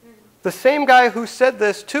 The same guy who said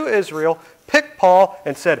this to Israel picked Paul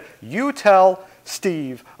and said, you tell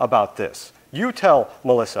Steve about this. You tell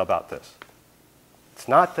Melissa about this. It's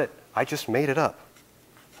not that I just made it up.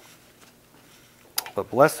 But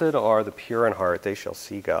blessed are the pure in heart, they shall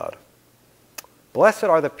see God. Blessed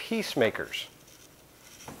are the peacemakers.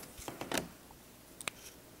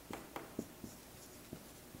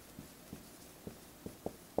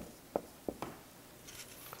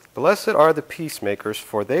 Blessed are the peacemakers,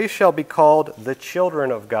 for they shall be called the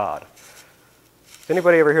children of God. Does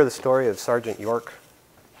anybody ever hear the story of Sergeant York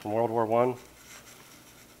from World War I?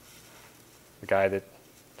 The guy that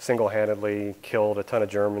single-handedly killed a ton of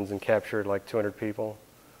Germans and captured like 200 people.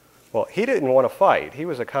 Well, he didn't want to fight. He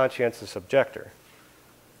was a conscientious objector.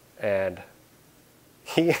 And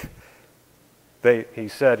he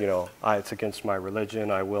said, you know, it's against my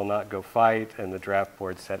religion, I will not go fight. And the draft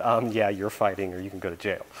board said, yeah, you're fighting or you can go to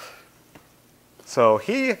jail. So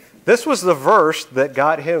this was the verse that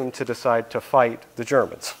got him to decide to fight the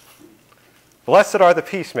Germans. Blessed are the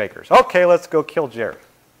peacemakers. Okay, let's go kill Jerry.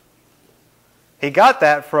 He got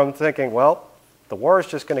that from thinking, well, the war is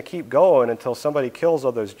just going to keep going until somebody kills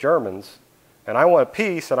all those Germans, and I want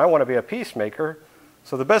peace, and I want to be a peacemaker,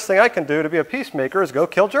 so the best thing I can do to be a peacemaker is go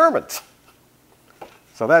kill Germans.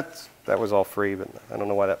 So that was all free, but I don't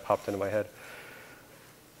know why that popped into my head.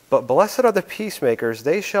 But blessed are the peacemakers,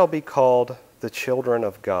 they shall be called the children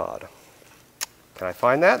of God. Can I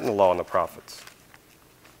find that in the Law and the Prophets?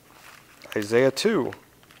 Isaiah 2.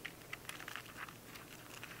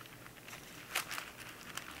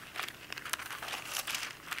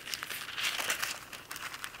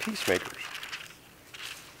 Peacemakers.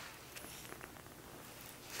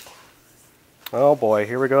 Oh boy,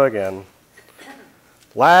 here we go again.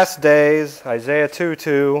 Last days, Isaiah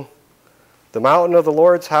 2:2, the mountain of the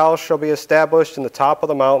Lord's house shall be established in the top of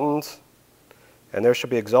the mountains, and there shall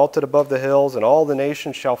be exalted above the hills, and all the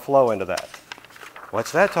nations shall flow into that.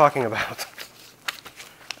 What's that talking about?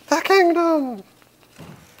 The kingdom!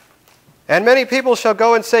 And many people shall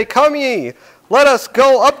go and say, Come ye, let us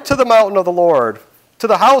go up to the mountain of the Lord, to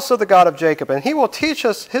the house of the God of Jacob, and he will teach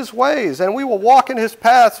us his ways, and we will walk in his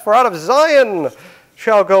paths, for out of Zion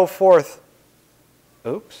shall go forth,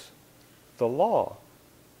 the law.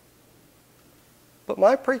 But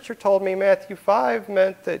my preacher told me Matthew 5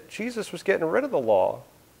 meant that Jesus was getting rid of the law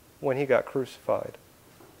when he got crucified.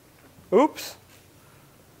 Oops.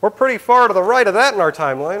 We're pretty far to the right of that in our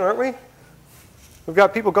timeline, aren't we? We've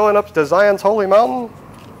got people going up to Zion's holy mountain.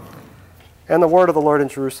 And the word of the Lord in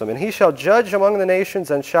Jerusalem. And he shall judge among the nations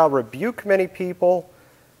and shall rebuke many people.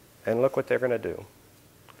 And look what they're going to do.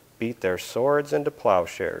 Beat their swords into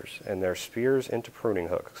plowshares and their spears into pruning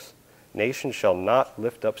hooks. Nation shall not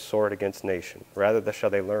lift up sword against nation. Rather shall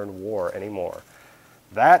they learn war anymore.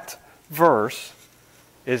 That verse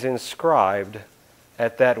is inscribed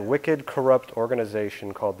at that wicked, corrupt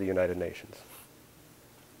organization called the United Nations.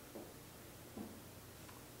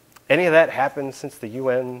 Any of that happened since the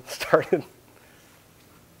UN started?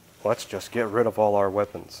 Let's just get rid of all our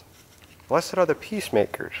weapons. Blessed are the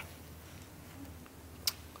peacemakers.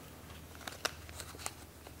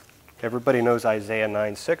 Everybody knows Isaiah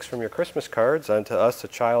 9:6 from your Christmas cards. Unto us a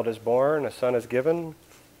child is born, a son is given,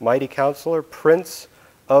 mighty counselor, prince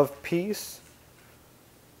of peace.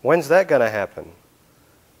 When's that going to happen?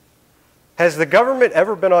 Has the government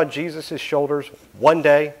ever been on Jesus' shoulders one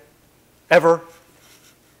day? Ever?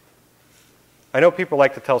 I know people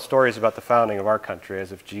like to tell stories about the founding of our country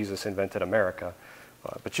as if Jesus invented America,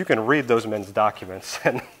 but you can read those men's documents,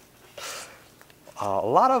 and a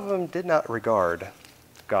lot of them did not regard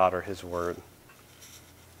God or his word.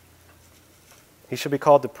 He shall be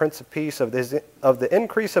called the Prince of Peace. Of the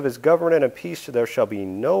increase of his government and peace there shall be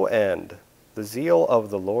no end. The zeal of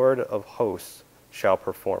the Lord of hosts shall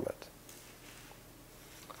perform it.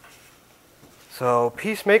 So,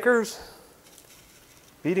 peacemakers,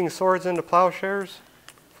 beating swords into plowshares,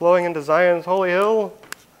 flowing into Zion's holy hill,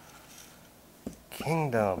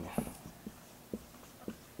 kingdom.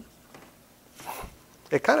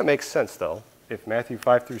 It kind of makes sense, though, if Matthew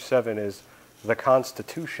 5 through 7 is the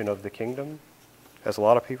constitution of the kingdom, as a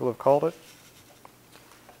lot of people have called it.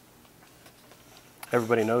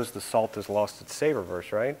 Everybody knows the salt has lost its savor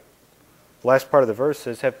verse, right? The last part of the verse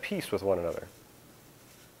says, have peace with one another.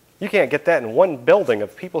 You can't get that in one building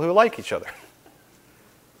of people who like each other.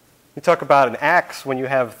 You talk about an Acts when you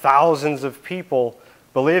have thousands of people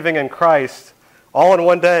believing in Christ all in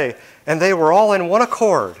one day, and they were all in one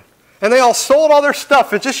accord. And they all sold all their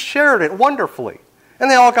stuff and just shared it wonderfully. And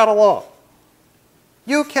they all got along.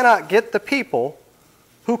 You cannot get the people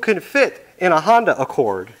who can fit in a Honda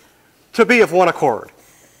Accord to be of one accord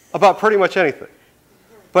about pretty much anything.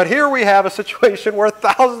 But here we have a situation where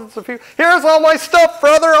thousands of people, here's all my stuff,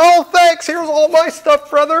 brother. Oh, thanks. Here's all my stuff,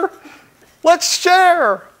 brother. Let's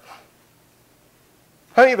share.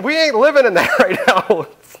 Honey, we ain't living in that right now.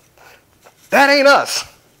 That ain't us.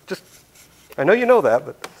 I know you know that,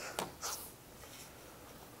 but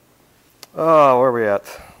Oh, where are we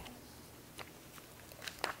at?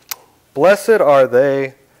 Blessed are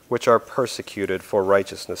they which are persecuted for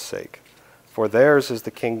righteousness' sake, for theirs is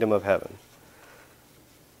the kingdom of heaven.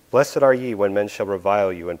 Blessed are ye when men shall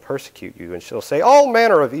revile you and persecute you, and shall say all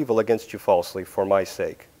manner of evil against you falsely for my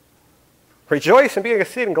sake. Rejoice and be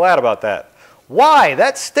exceeding glad about that. Why?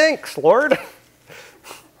 That stinks, Lord.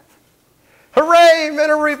 Hooray, men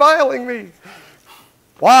are reviling me.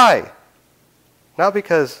 Why? Not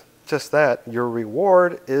because just that, your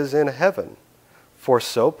reward is in heaven. For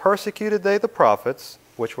so persecuted they the prophets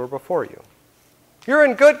which were before you. You're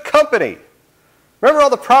in good company. Remember all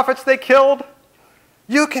the prophets they killed?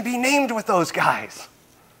 You can be named with those guys.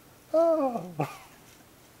 Oh.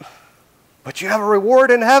 But you have a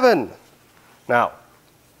reward in heaven. Now,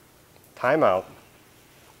 time out.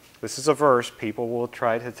 This is a verse people will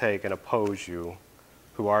try to take and oppose you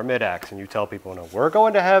who are mid-acts, and you tell people, no, we're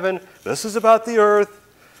going to heaven. This is about the earth.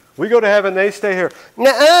 We go to heaven, they stay here.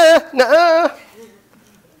 Nuh-uh, nuh-uh.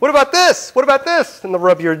 What about this? What about this? And they'll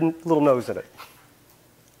rub your little nose in it.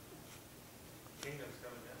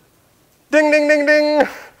 Ding, ding, ding, ding.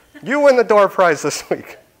 You win the door prize this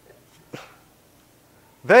week.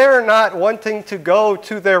 They're not wanting to go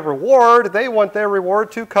to their reward. They want their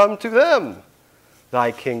reward to come to them.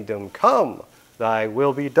 Thy kingdom come. Thy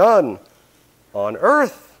will be done on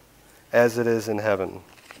earth as it is in heaven.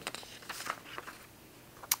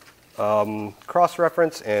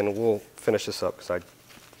 Cross-reference, and we'll finish this up because I've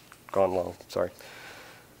gone long. Sorry.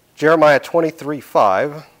 Jeremiah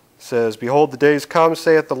 23:5 says, Behold, the days come,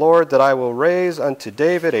 saith the Lord, that I will raise unto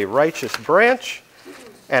David a righteous branch,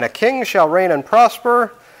 and a king shall reign and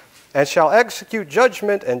prosper, and shall execute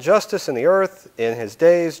judgment and justice in the earth. In his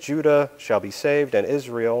days Judah shall be saved, and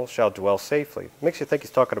Israel shall dwell safely. Makes you think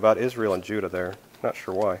he's talking about Israel and Judah there. Not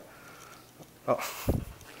sure why. Oh.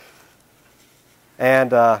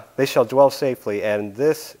 And they shall dwell safely, and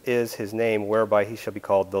this is his name, whereby he shall be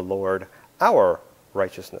called the Lord our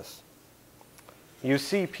righteousness. You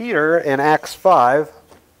see Peter in Acts 5.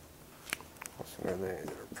 Where they are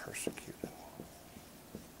persecuted.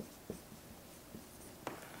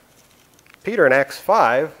 Peter in Acts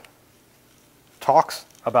 5 talks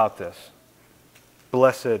about this.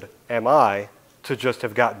 Blessed am I to just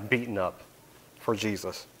have gotten beaten up for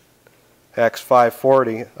Jesus. Acts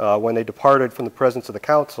 5:40, when they departed from the presence of the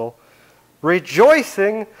council,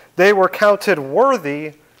 rejoicing they were counted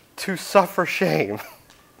worthy to suffer shame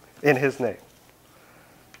in his name.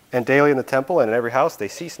 And daily in the temple and in every house they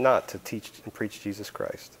ceased not to teach and preach Jesus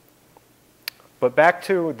Christ. But back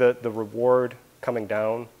to the reward coming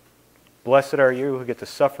down. Blessed are you who get to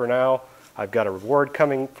suffer now. I've got a reward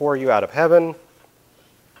coming for you out of heaven.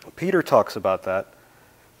 Peter talks about that.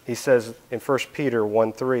 He says in 1 Peter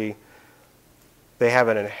 1:3, they have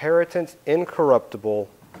an inheritance incorruptible,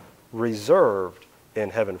 reserved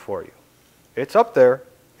in heaven for you. It's up there.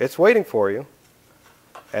 It's waiting for you.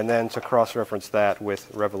 And then to cross-reference that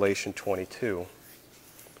with Revelation 22,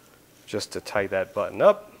 just to tie that button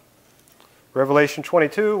up. Revelation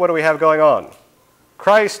 22, what do we have going on?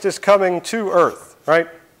 Christ is coming to earth, right?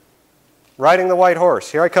 Riding the white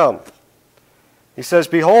horse. Here I come. He says,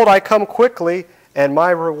 Behold, I come quickly, and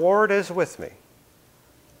my reward is with me.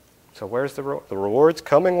 So where's the reward? The reward's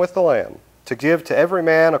coming with the Lamb, to give to every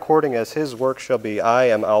man according as his work shall be. I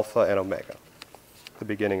am Alpha and Omega, the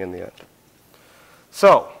beginning and the end.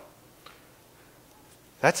 So,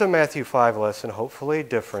 that's a Matthew 5 lesson, hopefully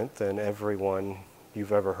different than every one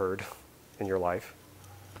you've ever heard in your life.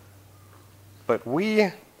 But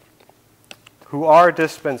we who are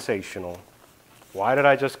dispensational, why did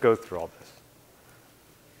I just go through all this?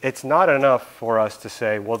 It's not enough for us to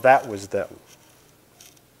say, well, that was them.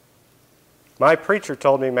 My preacher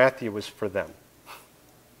told me Matthew was for them.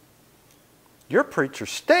 Your preacher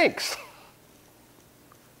stinks.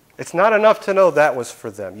 It's not enough to know that was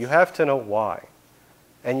for them. You have to know why.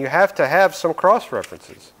 And you have to have some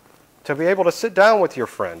cross-references to be able to sit down with your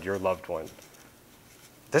friend, your loved one.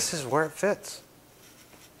 This is where it fits.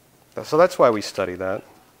 So that's why we study that.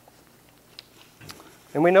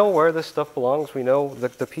 And we know where this stuff belongs. We know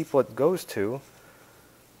the people it goes to.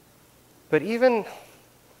 But even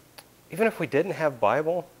if we didn't have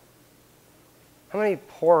Bible, how many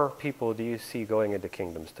poor people do you see going into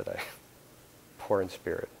kingdoms today? Poor in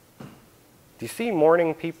spirit. Do you see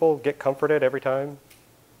mourning people get comforted every time?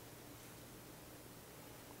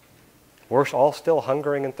 We're all still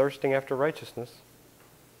hungering and thirsting after righteousness.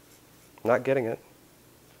 Not getting it.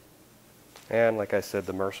 And like I said,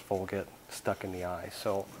 the merciful will get stuck in the eye.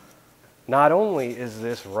 So not only is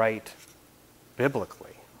this right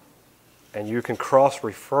biblically, and you can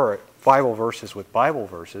cross-refer it, Bible verses with Bible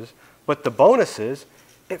verses, but the bonus is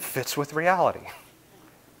It fits with reality.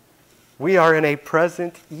 We are in a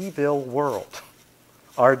present evil world.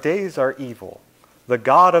 Our days are evil. The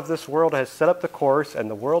God of this world has set up the course, and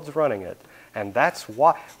the world's running it. And that's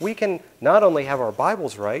why we can not only have our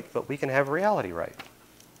Bibles right, but we can have reality right.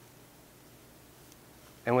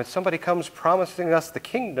 And when somebody comes promising us the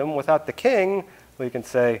kingdom without the king, we can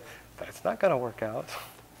say, that's not going to work out.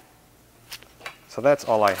 So that's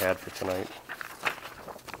all I had for tonight.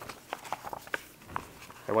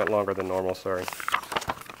 I went longer than normal, sorry.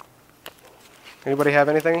 Anybody have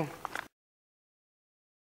anything?